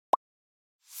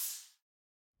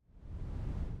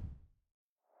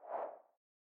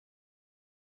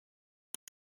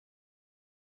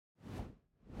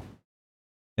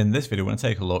In this video, we're going to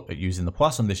take a look at using the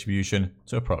Poisson distribution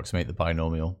to approximate the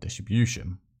binomial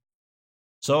distribution.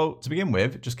 So to begin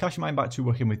with, just cast your mind back to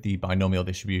working with the binomial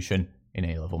distribution in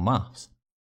A-level maths.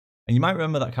 And you might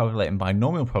remember that calculating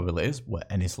binomial probabilities, where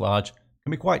n is large,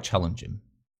 can be quite challenging.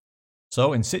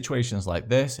 So in situations like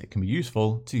this, it can be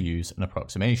useful to use an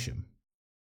approximation.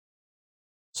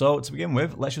 So to begin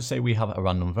with, let's just say we have a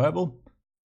random variable.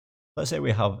 Let's say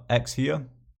we have x here,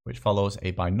 which follows a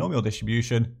binomial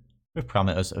distribution with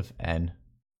parameters of n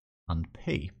and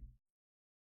p.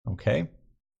 Okay.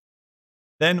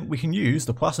 Then we can use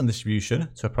the Poisson distribution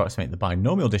to approximate the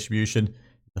binomial distribution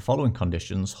if the following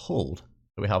conditions hold.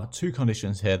 So we have two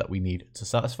conditions here that we need to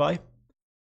satisfy. So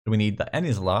we need that n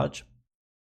is large.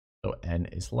 So n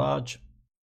is large.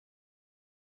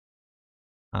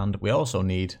 And we also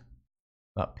need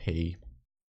that p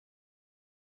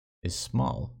is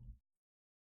small.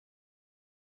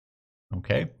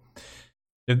 Okay.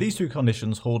 If these two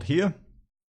conditions hold here,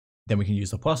 then we can use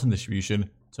the Poisson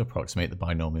distribution to approximate the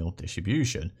binomial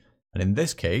distribution. And in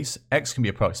this case, x can be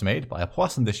approximated by a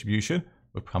Poisson distribution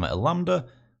with parameter lambda,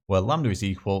 where lambda is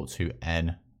equal to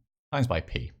n times by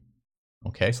p.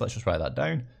 Okay, so let's just write that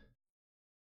down.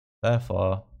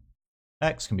 Therefore,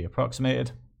 x can be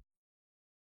approximated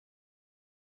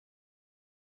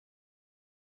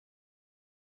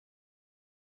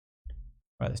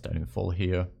write this down in full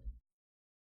here.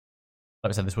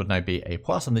 Like I said, this would now be a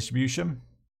Poisson distribution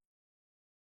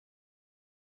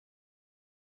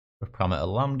with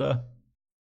parameter lambda,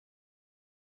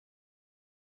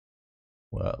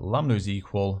 where lambda is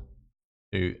equal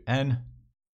to n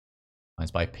times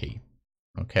by p.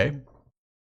 Okay.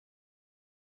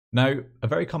 Now, a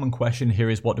very common question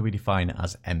here is, what do we define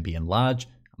as n being large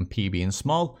and p being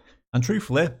small? And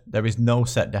truthfully, there is no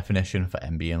set definition for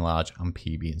n being large and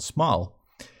p being small.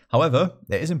 However,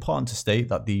 it is important to state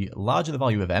that the larger the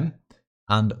value of n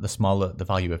and the smaller the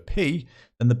value of p,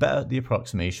 then the better the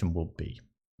approximation will be.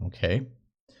 Okay.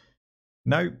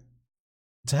 Now,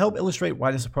 to help illustrate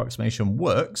why this approximation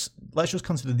works, let's just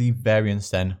consider the variance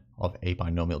then of a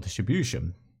binomial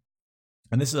distribution.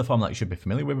 And this is a formula that you should be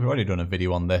familiar with. We've already done a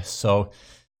video on this. So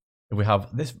if we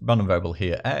have this random variable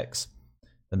here, x,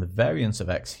 then the variance of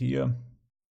x here,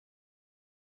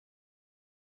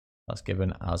 that's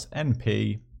given as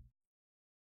np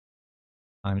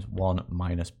times 1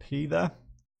 minus p there.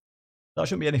 That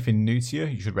shouldn't be anything new to you.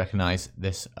 You should recognize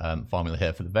this formula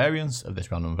here for the variance of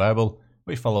this random variable,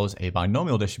 which follows a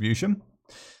binomial distribution.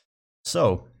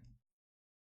 So,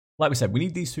 like we said, we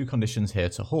need these two conditions here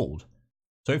to hold.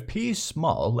 So if p is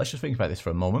small, let's just think about this for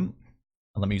a moment.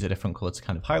 And let me use a different color to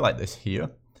kind of highlight this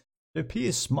here. So if p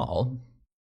is small,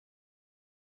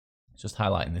 just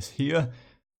highlighting this here,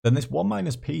 then this 1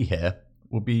 minus p here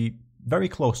will be very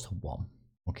close to 1.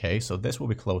 Okay, so this will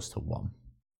be close to 1.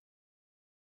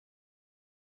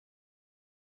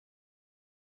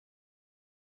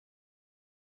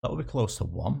 That will be close to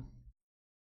 1.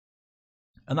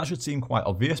 And that should seem quite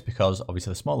obvious because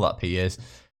obviously the smaller that p is,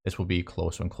 this will be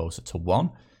closer and closer to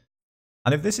 1.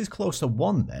 And if this is close to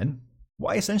 1, then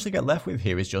what I essentially get left with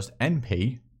here is just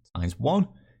np times 1,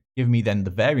 giving me then the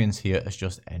variance here as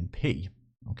just np.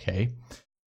 Okay.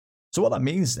 So what that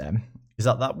means then is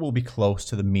that that will be close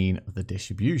to the mean of the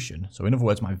distribution. So in other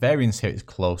words, my variance here is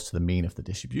close to the mean of the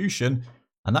distribution.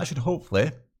 And that should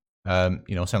hopefully,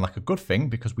 sound like a good thing,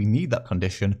 because we need that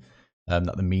condition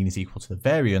that the mean is equal to the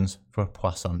variance for a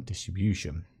Poisson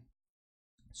distribution.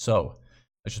 So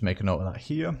let's just make a note of that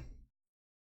here.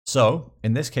 So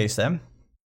in this case then,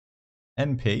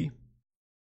 np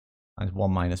times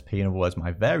 1 minus p, in other words,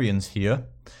 my variance here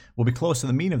will be close to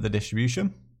the mean of the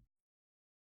distribution.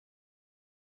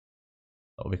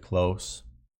 That will be close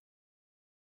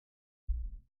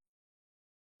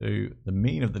to the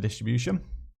mean of the distribution.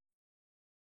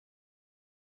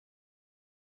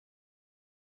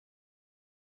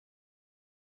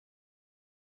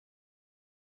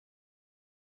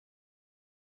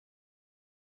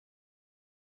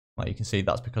 Like you can see,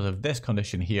 that's because of this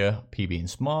condition here, p being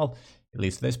small. It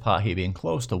leads to this part here being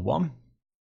close to 1.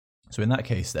 So in that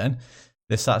case then,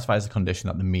 this satisfies the condition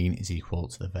that the mean is equal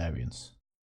to the variance.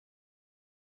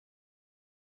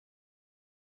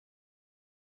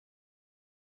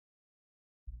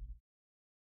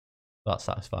 That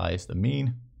satisfies the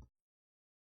mean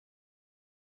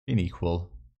being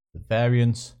equal to the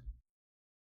variance.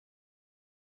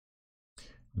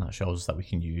 And that shows us that we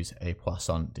can use a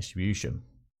Poisson distribution.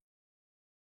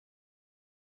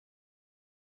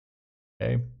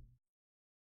 Okay.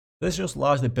 This just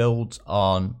largely builds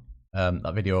on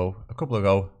that video a couple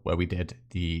ago where we did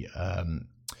the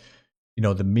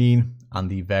the mean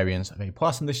and the variance of a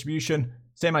Poisson distribution.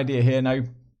 Same idea here now.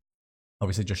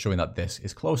 Obviously just showing that this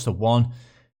is close to 1,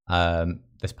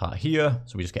 this part here,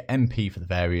 so we just get NP for the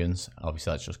variance.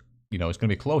 Obviously that's just, it's going to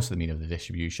be close to the mean of the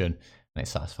distribution, and it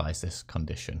satisfies this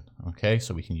condition. Okay,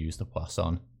 so we can use the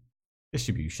Poisson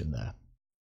distribution there.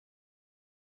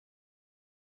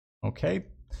 Okay,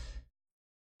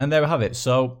 and there we have it.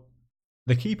 So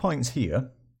the key points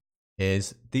here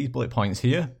is these bullet points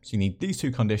here. So you need these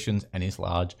two conditions: n is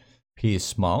large, p is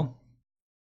small.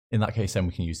 In that case, then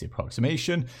we can use the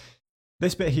approximation.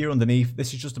 This bit here underneath,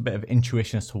 this is just a bit of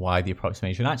intuition as to why the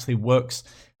approximation actually works.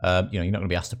 You're not going to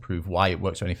be asked to prove why it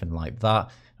works or anything like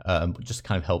that, but just to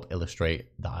kind of help illustrate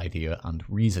the idea and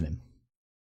reasoning.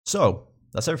 So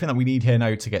that's everything that we need here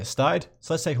now to get started.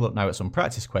 So let's take a look now at some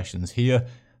practice questions here,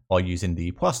 while using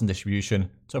the Poisson distribution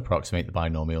to approximate the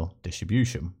binomial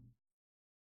distribution.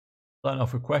 Starting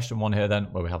off with question 1 here then,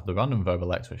 where we have the random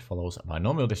variable x which follows a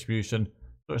binomial distribution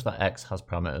such that x has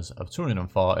parameters of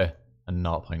 240 and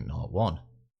 0.01.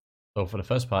 So for the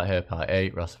first part here, part A,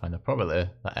 we're asked to find the probability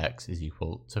that x is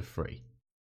equal to 3.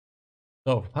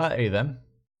 So for part A then,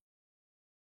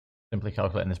 simply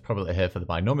calculating this probability here for the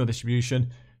binomial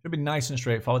distribution should be nice and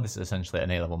straightforward. This is essentially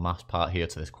an A-level maths part here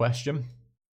to this question.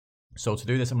 So to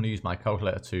do this, I'm going to use my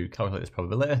calculator to calculate this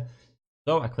probability.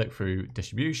 So I click through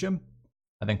distribution,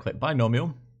 I then click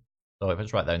binomial. So if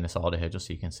it's right there in this order here, just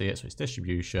so you can see it, so it's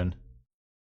distribution,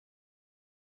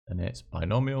 then it's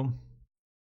binomial.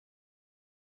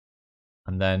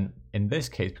 And then in this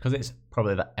case, because it's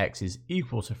probability that x is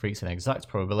equal to 3, it's an exact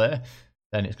probability,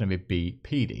 then it's going to be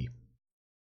BPD.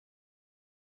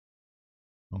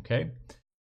 Okay.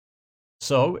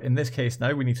 So in this case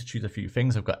now, we need to choose a few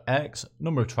things. I've got x,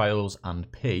 number of trials,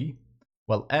 and p.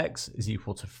 Well, x is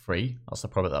equal to 3. That's the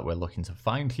probability that we're looking to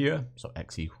find here. So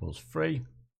x equals 3.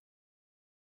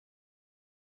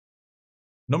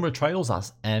 Number of trials,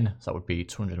 that's n. So that would be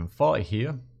 240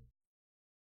 here.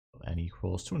 So n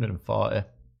equals 240.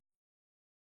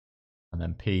 And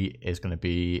then p is going to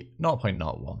be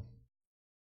 0.01.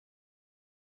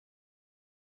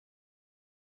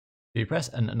 If you press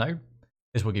enter now,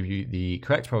 this will give you the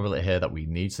correct probability here that we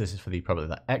need. So this is for the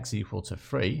probability that x is equal to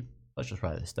 3. Let's just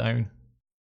write this down.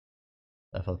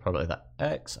 Therefore, the probability that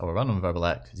x, or a random variable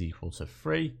x, is equal to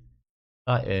 3.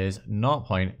 That is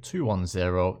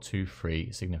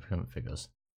 0.21023 significant figures.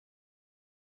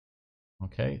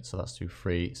 Okay, so that's to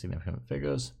 3 significant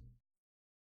figures.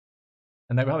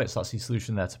 And there we have it. So that's the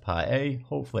solution there to part A.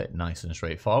 Hopefully nice and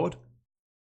straightforward.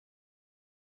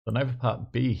 So now for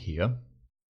part B here,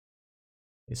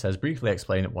 it says briefly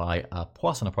explain why a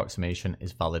Poisson approximation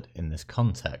is valid in this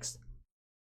context.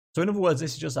 So in other words,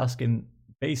 this is just asking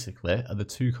basically, are the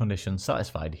two conditions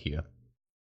satisfied here?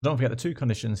 Don't forget the two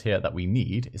conditions here that we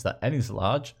need is that n is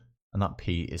large and that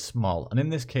p is small. And in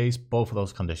this case, both of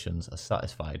those conditions are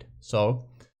satisfied. So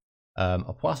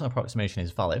a Poisson approximation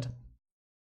is valid.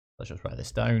 Let's just write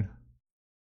this down.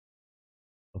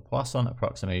 A Poisson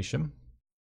approximation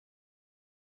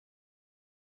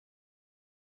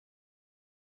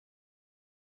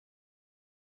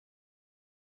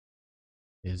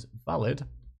is valid.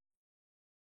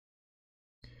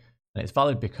 And it's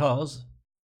valid because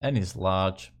n is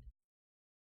large.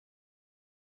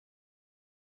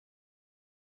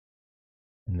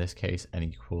 In this case, n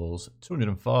equals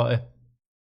 240.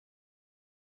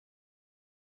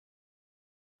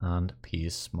 And p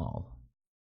is small.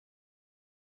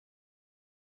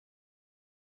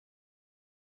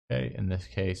 Okay, in this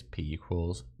case, p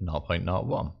equals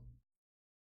 0.01.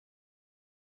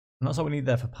 And that's all we need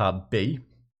there for part B.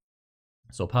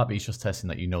 So part B is just testing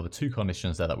that you know the two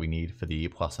conditions there that we need for the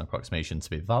Poisson approximation to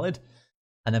be valid.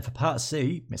 And then for part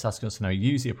C, it's asking us to now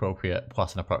use the appropriate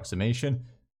Poisson approximation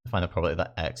to find the probability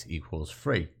that x equals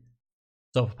 3.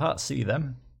 So for part C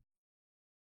then,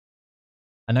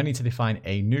 I now need to define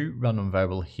a new random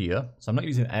variable here. So I'm not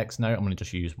using x now, I'm going to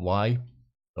just use y.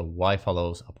 So y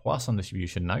follows a Poisson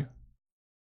distribution now.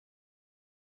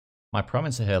 My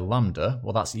parameter here, lambda,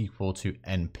 well that's equal to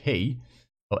np.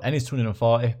 So n is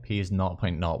 240, p is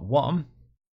 0.01.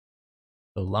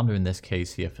 So lambda in this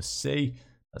case here for C,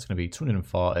 that's going to be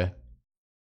 240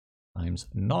 times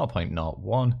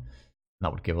 0.01. And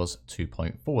that would give us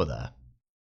 2.4 there.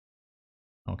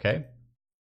 Okay.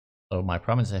 So my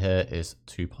parameter here is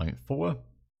 2.4.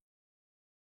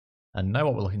 And now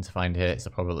what we're looking to find here is the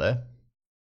probability.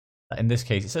 In this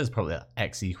case, it says probability that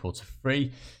x equal to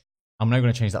 3. I'm now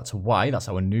going to change that to y. That's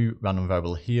our new random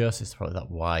variable here. So it's probably that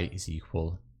y is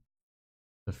equal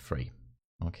to 3.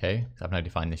 Okay, so I've now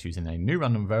defined this using a new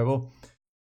random variable.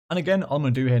 And again, all I'm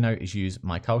going to do here now is use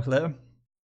my calculator.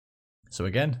 So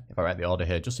again, if I write the order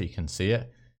here just so you can see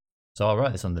it. So I'll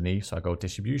write this underneath. So I go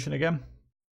distribution again.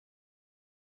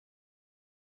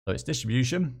 So it's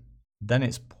distribution, then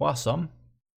it's Poisson.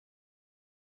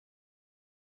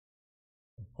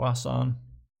 Poisson.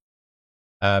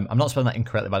 I'm not spelling that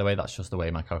incorrectly, by the way. That's just the way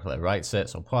my calculator writes it.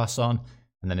 So Poisson.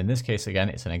 And then in this case, again,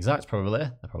 it's an exact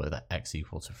probability. The probability that x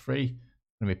equal to 3. It's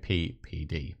going to be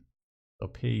PPD. So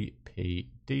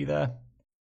PPD there.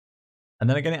 And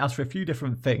then again, it asks for a few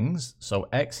different things. So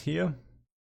x here.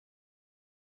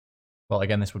 Well,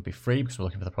 again, this would be 3 because we're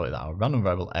looking for the probability that our random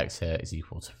variable x here is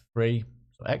equal to 3.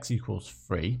 So x equals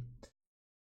 3.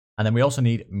 And then we also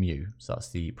need mu. So that's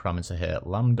the parameter here,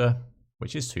 lambda,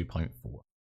 which is 2.4.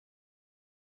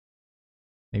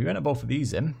 Now you enter both of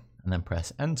these in and then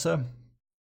press enter.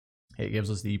 It gives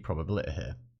us the probability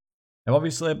here. Now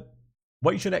obviously,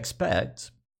 what you should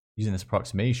expect using this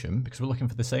approximation, because we're looking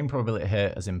for the same probability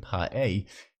here as in part A,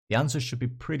 the answers should be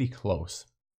pretty close,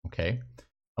 okay?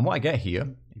 And what I get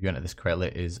here, if you enter this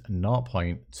correctly, is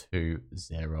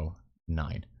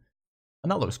 0.209.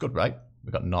 And that looks good, right?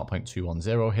 We've got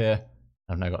 0.210 here, and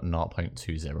I've now got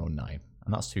 0.209.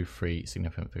 And that's 2 free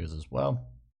significant figures as well.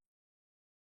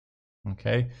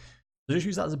 Okay, so just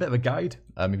use that as a bit of a guide.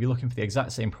 If you're looking for the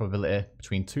exact same probability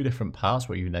between two different parts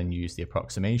where you then use the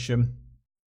approximation,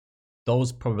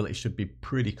 those probabilities should be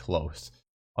pretty close.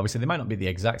 Obviously, they might not be the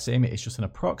exact same. It's just an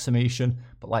approximation.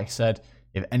 But like I said,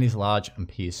 if n is large and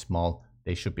p is small,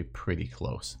 they should be pretty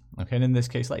close. Okay, and in this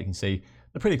case, like you can see,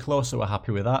 they're pretty close, so we're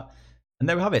happy with that. And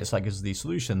there we have it. So that gives us the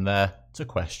solution there to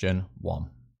question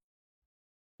 1.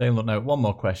 Then look now, one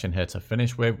more question here to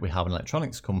finish with. We have an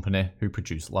electronics company who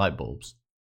produce light bulbs.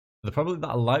 The probability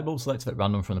that a light bulb selected at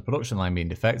random from the production line being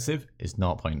defective is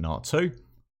 0.02.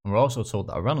 And we're also told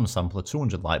that a random sample of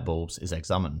 200 light bulbs is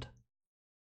examined.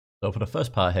 So for the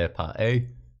first part here, part A,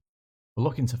 we're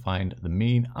looking to find the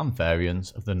mean and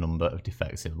variance of the number of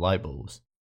defective light bulbs.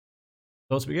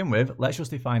 So to begin with, let's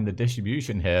just define the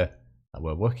distribution here that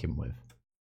we're working with.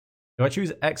 If I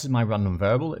choose x as my random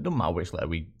variable, it doesn't matter which letter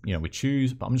we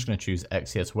choose, but I'm just going to choose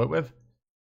x here to work with.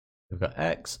 We've got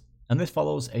x, and this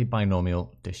follows a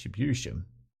binomial distribution.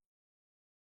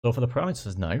 So for the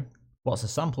parameters now, what's the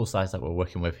sample size that we're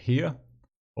working with here?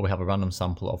 Well, we have a random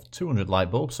sample of 200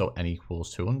 light bulbs, so n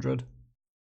equals 200.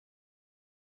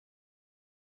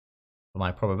 For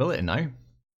my probability now,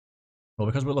 well,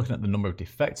 because we're looking at the number of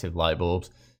defective light bulbs,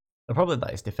 the probability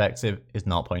that it's defective is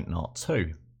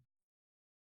 0.02.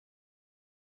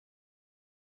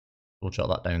 We'll jot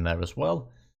that down there as well.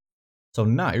 So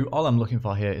now, all I'm looking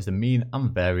for here is the mean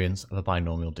and variance of a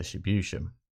binomial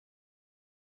distribution.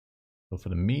 So for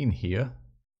the mean here,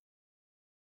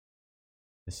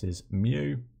 this is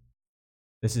mu.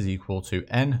 This is equal to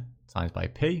n times by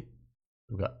p.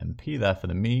 We've got np there for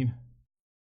the mean.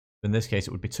 In this case,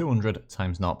 it would be 200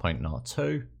 times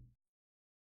 0.02.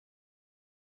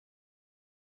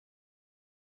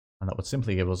 And that would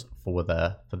simply give us 4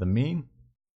 there for the mean.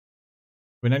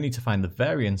 We now need to find the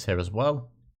variance here as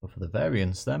well. So for the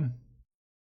variance then,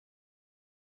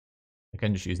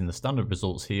 again, just using the standard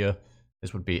results here,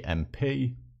 this would be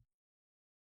np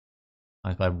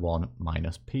times by 1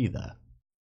 minus p there.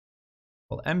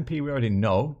 Well, np we already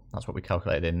know. That's what we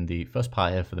calculated in the first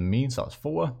part here for the mean, so that's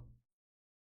 4. And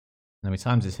then we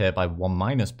times this here by 1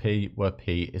 minus p, where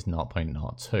p is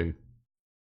 0.02. So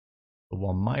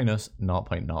 1 minus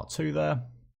 0.02 there.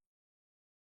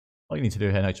 All you need to do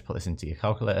here now is just put this into your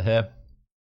calculator here.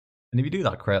 And if you do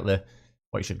that correctly,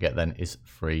 what you should get then is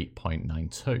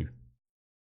 3.92.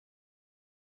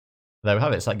 There we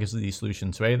have it. So that gives us the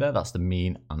solution to A there. That's the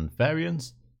mean and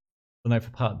variance. So now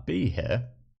for part B here,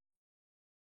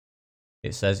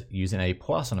 it says using a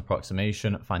Poisson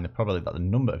approximation, find the probability that the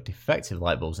number of defective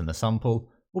light bulbs in the sample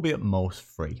will be at most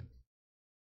 3.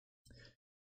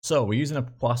 So we're using a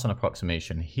Poisson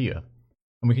approximation here.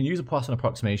 And we can use a Poisson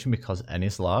approximation because n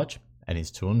is large, n is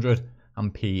 200,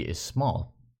 and p is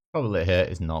small. Probability here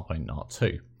is 0.02.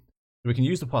 So we can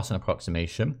use the Poisson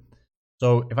approximation.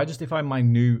 So if I just define my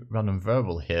new random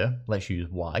variable here, let's use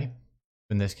y.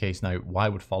 In this case now, y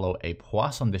would follow a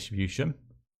Poisson distribution.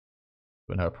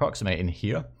 We're now approximating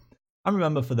here. And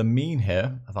remember, for the mean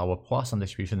here of our Poisson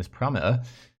distribution, this parameter,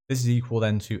 this is equal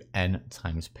then to n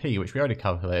times p, which we already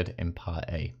calculated in part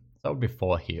A. So that would be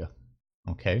 4 here.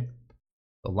 Okay.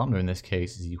 So lambda in this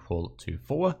case is equal to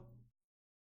 4.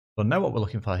 So now what we're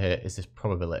looking for here is this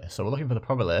probability. So we're looking for the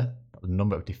probability that the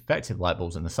number of defective light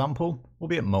bulbs in the sample will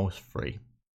be at most 3.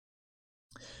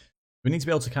 We need to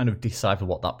be able to kind of decipher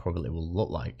what that probability will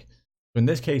look like. So in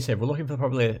this case here, if we're looking for the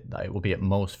probability that it will be at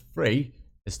most 3,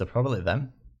 it's the probability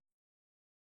then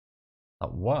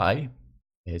that y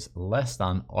is less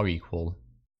than or equal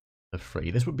to 3.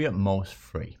 This would be at most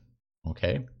 3.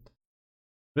 Okay.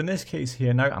 But in this case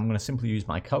here now, I'm going to simply use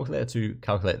my calculator to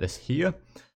calculate this here.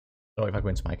 So if I go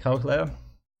into my calculator,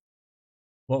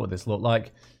 what would this look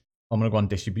like? I'm going to go on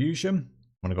distribution.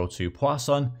 I'm going to go to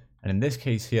Poisson. And in this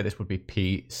case here, this would be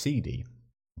PCD.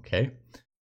 Okay.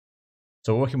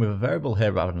 So we're working with a variable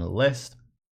here rather than a list.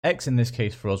 X in this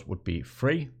case for us would be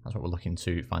 3. That's what we're looking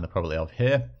to find the probability of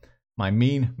here. My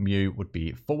mean, mu, would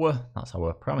be 4. That's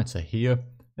our parameter here.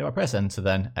 If I press enter,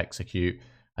 then execute,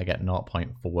 I get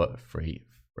 0.433.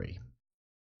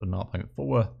 So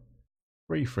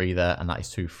 0.433 there, and that is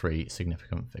to 3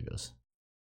 significant figures.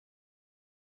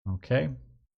 Okay.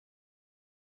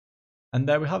 And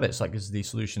there we have it. So that gives us the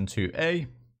solution to A.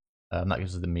 That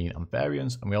gives us the mean and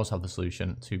variance. And we also have the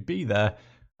solution to B there.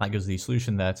 That gives the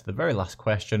solution there to the very last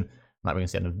question. And that brings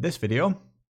us to the end of this video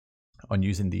on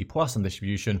using the Poisson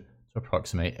distribution to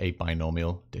approximate a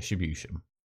binomial distribution.